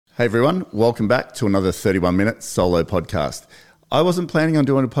Hey everyone, welcome back to another 31-minute solo podcast. I wasn't planning on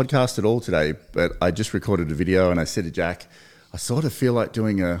doing a podcast at all today, but I just recorded a video and I said to Jack, I sort of feel like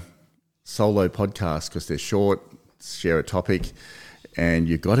doing a solo podcast because they're short, share a topic, and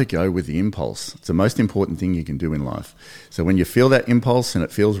you've got to go with the impulse. It's the most important thing you can do in life. So when you feel that impulse and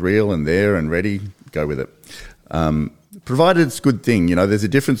it feels real and there and ready, go with it. Provided it's a good thing. You know, there's a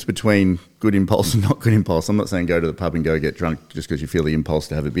difference between good impulse and not good impulse. I'm not saying go to the pub and go get drunk just because you feel the impulse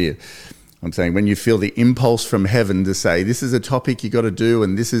to have a beer. I'm saying when you feel the impulse from heaven to say, this is a topic you got to do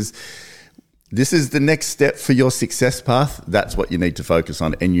and this is the next step for your success path, that's what you need to focus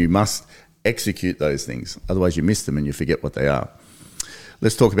on, and you must execute those things. Otherwise you miss them and you forget what they are.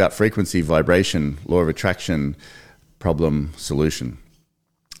 Let's talk about frequency, vibration, law of attraction, problem, solution.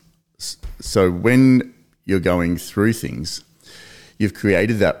 So when you're going through things, you've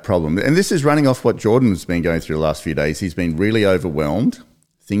created that problem. And this is running off what Jordan's been going through the last few days. He's been really overwhelmed.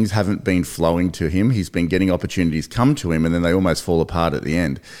 Things haven't been flowing to him. He's been getting opportunities come to him and then they almost fall apart at the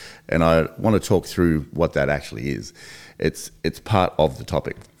end. And I want to talk through what that actually is. It's part of the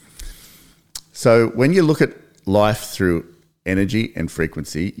topic. So when you look at life through energy and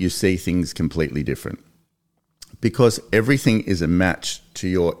frequency, you see things completely different. Because everything is a match to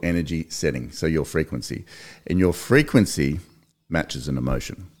your energy setting, so your frequency. And your frequency matches an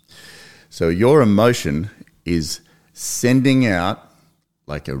emotion. So your emotion is sending out,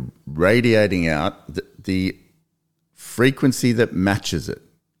 like a radiating out, the frequency that matches it.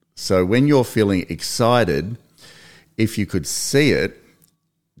 So when you're feeling excited, if you could see it,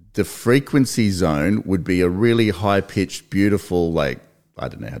 the frequency zone would be a really high-pitched, beautiful, like, I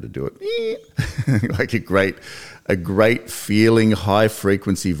don't know how to do it, like a great feeling, high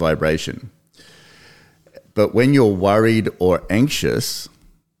frequency vibration. But when you're worried or anxious,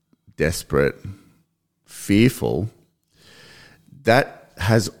 desperate, fearful, that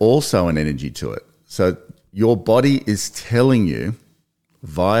has also an energy to it. So your body is telling you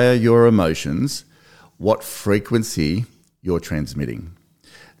via your emotions what frequency you're transmitting.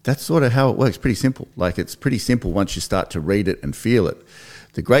 That's sort of how it works. Pretty simple. Like, it's pretty simple once you start to read it and feel it.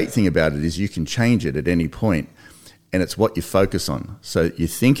 The great thing about it is you can change it at any point, and it's what you focus on. So you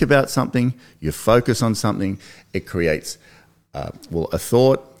think about something, you focus on something, it creates, a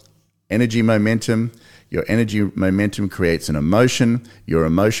thought, energy momentum. Your energy momentum creates an emotion. Your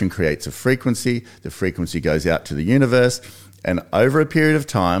emotion creates a frequency. The frequency goes out to the universe, and over a period of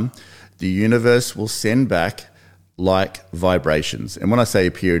time, the universe will send back like vibrations. And when I say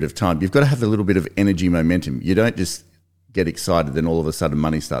a period of time, you've got to have a little bit of energy momentum. You don't just get excited, then all of a sudden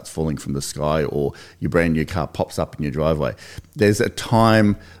money starts falling from the sky or your brand new car pops up in your driveway. There's a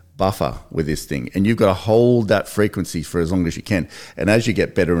time buffer with this thing, and you've got to hold that frequency for as long as you can. And as you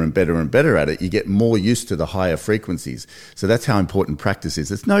get better and better and better at it, you get more used to the higher frequencies. So that's how important practice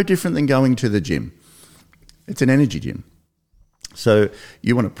is. It's no different than going to the gym. It's an energy gym. So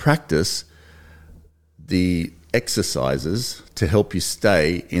you want to practice the exercises to help you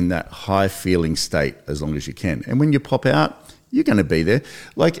stay in that high feeling state as long as you can. And when you pop out, you're going to be there.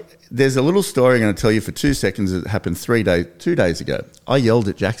 Like, there's a little story I'm going to tell you for 2 seconds that happened 2 days ago. I yelled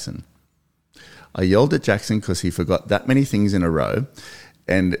at Jackson. Because he forgot that many things in a row,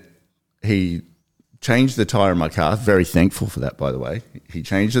 and he changed the tire of my car. Very thankful for that, by the way. He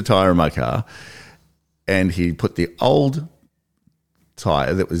changed the tire of my car and he put the old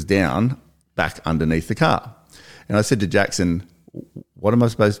tire that was down back underneath the car. And I said to Jackson, what am I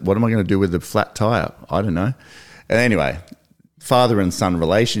going to do with the flat tire? I don't know. And anyway, father and son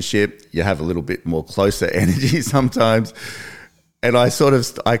relationship, you have a little bit more closer energy sometimes. And I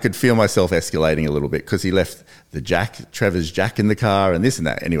could feel myself escalating a little bit because he left Trevor's jack in the car and this and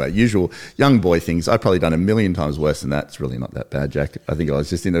that. Anyway, usual young boy things. I've probably done a million times worse than that. It's really not that bad, Jack. I think I was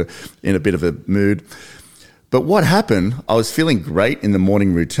just in a bit of a mood. But what happened, I was feeling great in the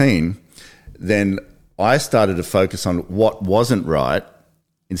morning routine. Then I started to focus on what wasn't right.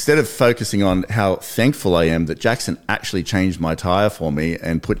 Instead of focusing on how thankful I am that Jackson actually changed my tire for me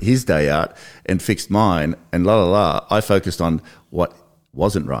and put his day out and fixed mine and I focused on what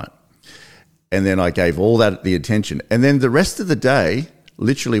wasn't right. And then I gave all that the attention. And then the rest of the day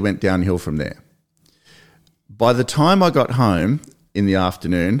literally went downhill from there. By the time I got home in the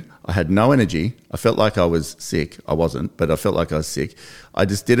afternoon, I had no energy. I felt like I was sick. I wasn't, but I felt like I was sick. I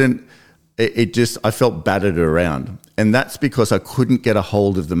just didn't. I felt battered around. And that's because I couldn't get a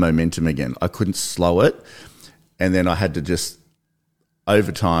hold of the momentum again. I couldn't slow it. And then I had to just,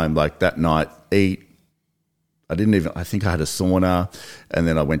 over time, like that night, eat. I think I had a sauna, and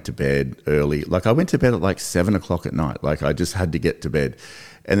then I went to bed early. Like, I went to bed at like 7 o'clock at night. Like, I just had to get to bed.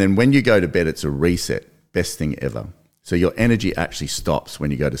 And then when you go to bed, it's a reset. Best thing ever. So your energy actually stops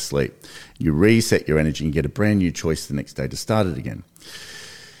when you go to sleep. You reset your energy and get a brand new choice the next day to start it again.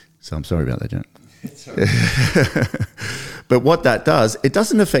 So I'm sorry about that, Jack. It's all right. But what that does, it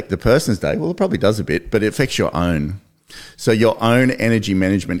doesn't affect the person's day. Well, it probably does a bit, but it affects your own. So your own energy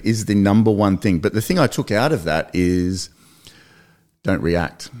management is the number one thing. But the thing I took out of that is don't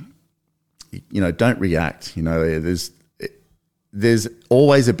react. Don't react. There's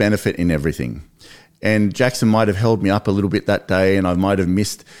always a benefit in everything. And Jackson might have held me up a little bit that day, and I might have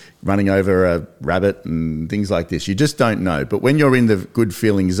missed running over a rabbit and things like this. You just don't know. But when you're in the good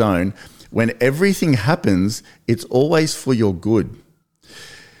feeling zone, when everything happens, it's always for your good.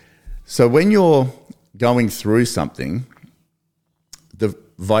 So when you're going through something, the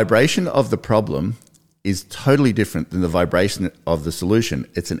vibration of the problem is totally different than the vibration of the solution.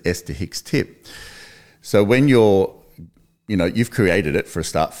 It's an Esther Hicks tip. So when you've created it for a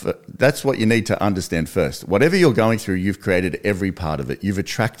start. That's what you need to understand first. Whatever you're going through, you've created every part of it. You've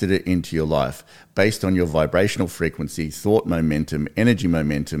attracted it into your life based on your vibrational frequency, thought momentum, energy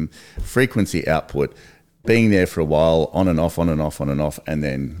momentum, frequency output, being there for a while, on and off, on and off, on and off, and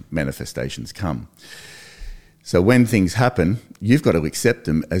then manifestations come. So when things happen, you've got to accept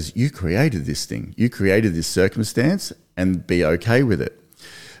them as you created this thing. You created this circumstance and be okay with it.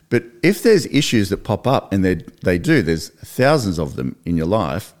 But if there's issues that pop up, and there's thousands of them in your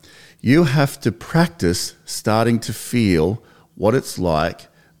life, you have to practice starting to feel what it's like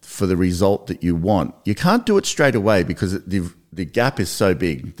for the result that you want. You can't do it straight away because the gap is so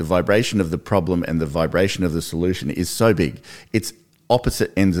big. The vibration of the problem and the vibration of the solution is so big. It's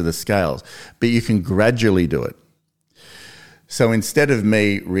opposite ends of the scales, but you can gradually do it. So instead of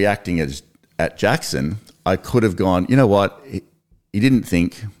me reacting at Jackson, I could have gone, you know what, he didn't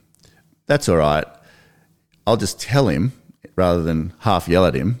think, that's all right. I'll just tell him rather than half yell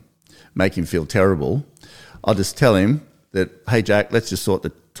at him, make him feel terrible. I'll just tell him that, hey, Jack, let's just sort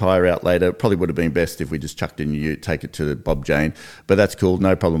the tyre out later. It probably would have been best if we just chucked it in you, take it to Bob Jane. But that's cool,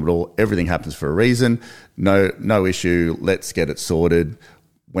 no problem at all. Everything happens for a reason. No issue. Let's get it sorted.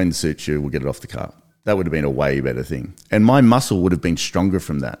 When suits you, we'll get it off the car. That would have been a way better thing. And my muscle would have been stronger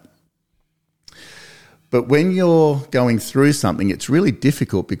from that. But when you're going through something, it's really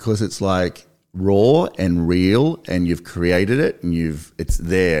difficult because it's like raw and real, and you've created it, and it's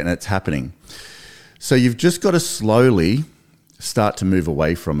there and it's happening. So you've just got to slowly start to move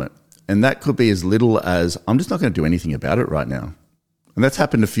away from it. And that could be as little as, I'm just not going to do anything about it right now. And that's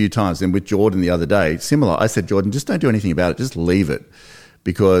happened a few times. And with Jordan the other day, similar, I said, Jordan, just don't do anything about it. Just leave it.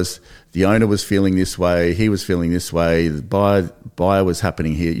 Because the owner was feeling this way, he was feeling this way, the buyer was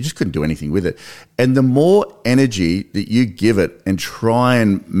happening here. You just couldn't do anything with it. And the more energy that you give it and try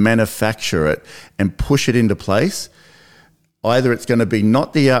and manufacture it and push it into place, either it's going to be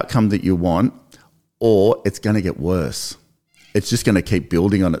not the outcome that you want, or it's going to get worse. It's just going to keep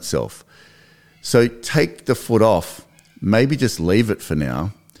building on itself. So take the foot off. Maybe just leave it for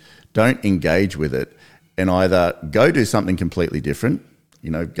now. Don't engage with it, and either go do something completely different,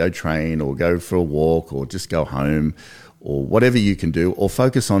 go train or go for a walk or just go home or whatever you can do, or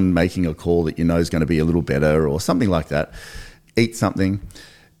focus on making a call that is going to be a little better or something like that. Eat something,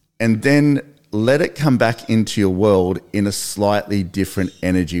 and then let it come back into your world in a slightly different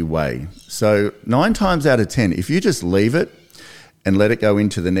energy way. So 9 times out of 10, if you just leave it and let it go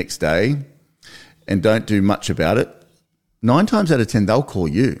into the next day and don't do much about it, 9 times out of 10, they'll call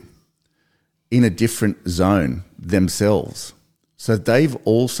you in a different zone themselves. So they've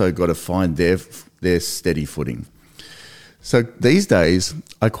also got to find their steady footing. So these days,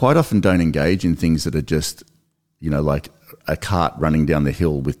 I quite often don't engage in things that are just, like a cart running down the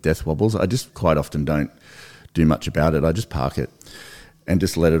hill with death wobbles. I just quite often don't do much about it. I just park it and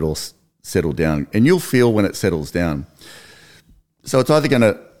just let it all settle down. And you'll feel when it settles down. So it's either going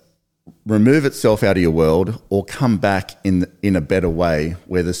to remove itself out of your world or come back in a better way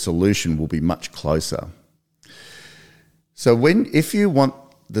where the solution will be much closer. So if you want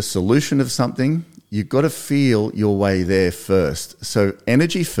the solution of something, you've got to feel your way there first. So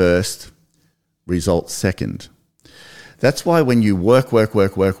energy first, results second. That's why when you work,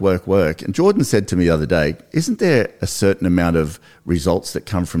 and Jordan said to me the other day, isn't there a certain amount of results that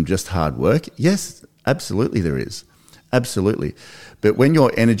come from just hard work? Yes, absolutely there is. Absolutely. But when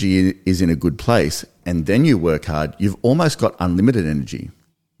your energy is in a good place and then you work hard, you've almost got unlimited energy.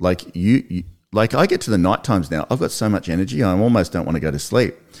 Like I get to the night times now, I've got so much energy, I almost don't want to go to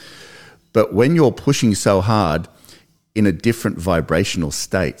sleep. But when you're pushing so hard in a different vibrational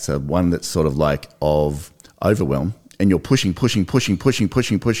state, so one that's sort of like of overwhelm, and you're pushing,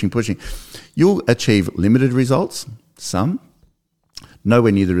 you'll achieve limited results, some,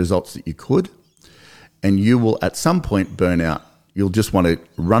 nowhere near the results that you could. and you will at some point burn out. You'll just want to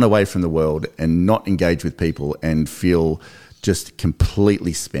run away from the world and not engage with people and feel just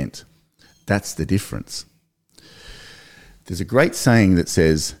completely spent. That's the difference. There's a great saying that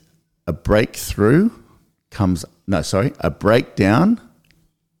says, a breakdown comes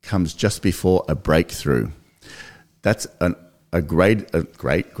just before a breakthrough. That's a great.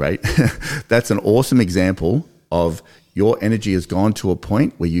 That's an awesome example of your energy has gone to a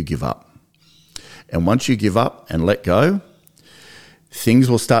point where you give up. And once you give up and let go, things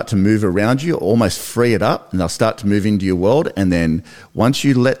will start to move around you, almost free it up, and they'll start to move into your world. And then once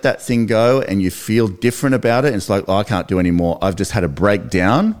you let that thing go and you feel different about it, and it's like, oh, I can't do anymore, I've just had a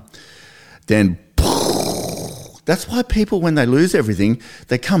breakdown, then that's why people, when they lose everything,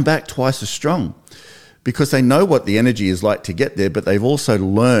 they come back twice as strong, because they know what the energy is like to get there, but they've also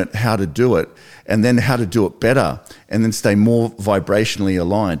learnt how to do it, and then how to do it better, and then stay more vibrationally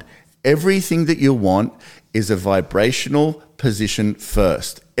aligned. Everything that you want is a vibrational position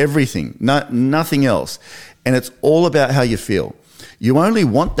first. Everything, nothing else. And it's all about how you feel. You only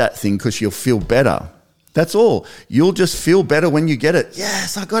want that thing because you'll feel better. That's all. You'll just feel better when you get it.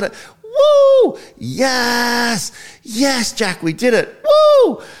 Yes, I got it. Woo! Yes! Yes, Jack, we did it.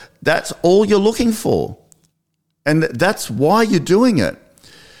 Woo! That's all you're looking for. And that's why you're doing it.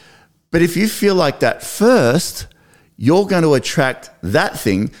 But if you feel like that first, you're going to attract that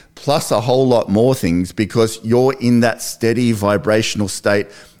thing plus a whole lot more things, because you're in that steady vibrational state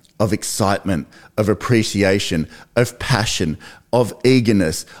of excitement, of appreciation, of passion, of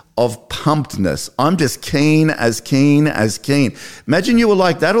eagerness, of pumpedness. I'm just keen as keen as keen. Imagine you were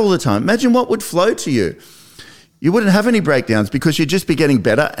like that all the time. Imagine what would flow to you. You wouldn't have any breakdowns, because you'd just be getting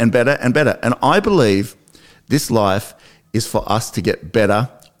better and better and better. And I believe this life is for us to get better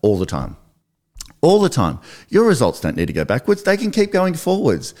all the time. All the time. Your results don't need to go backwards. They can keep going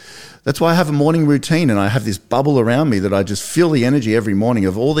forwards. That's why I have a morning routine, and I have this bubble around me that I just feel the energy every morning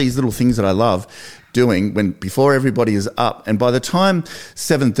of all these little things that I love doing before everybody is up. And by the time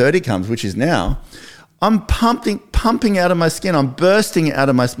 7:30 comes, which is now, I'm pumping out of my skin. I'm bursting out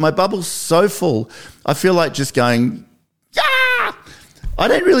of my bubble's so full. I feel like just going, yeah! I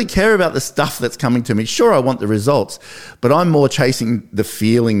don't really care about the stuff that's coming to me. Sure, I want the results, but I'm more chasing the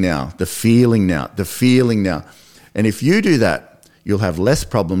feeling now. And if you do that, you'll have less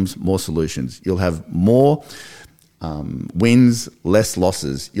problems, more solutions. You'll have more wins, less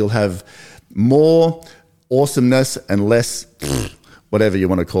losses. You'll have more awesomeness and less whatever you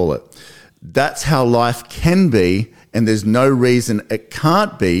want to call it. That's how life can be, and there's no reason it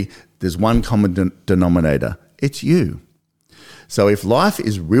can't be. There's one common denominator. It's you. So if life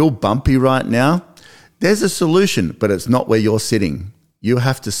is real bumpy right now, there's a solution, but it's not where you're sitting. You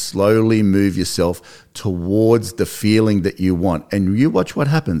have to slowly move yourself towards the feeling that you want, and you watch what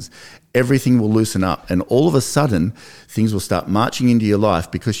happens. Everything will loosen up, and all of a sudden, things will start marching into your life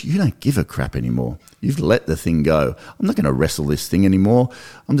because you don't give a crap anymore. You've let the thing go. I'm not going to wrestle this thing anymore.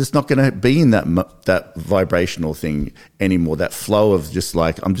 I'm just not going to be in that vibrational thing anymore, that flow of just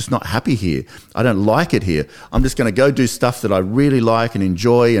like, I'm just not happy here. I don't like it here. I'm just going to go do stuff that I really like and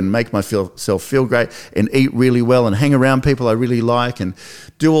enjoy and make myself feel great and eat really well and hang around people I really like and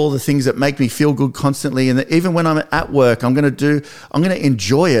do all the things that make me feel good constantly. And even when I'm at work, I'm going to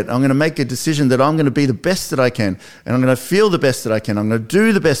enjoy it. I'm going to make a decision that I'm going to be the best that I can, and I'm going to feel the best that I can. I'm going to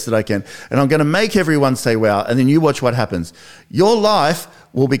do the best that I can, and I'm going to make everyone say wow. And then you watch what happens. Your life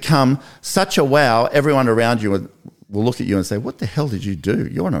will become such a wow. Everyone around you will look at you and say, what the hell did you do?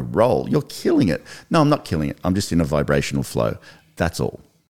 You're on a roll. You're killing it. No, I'm not killing it. I'm just in a vibrational flow. That's all.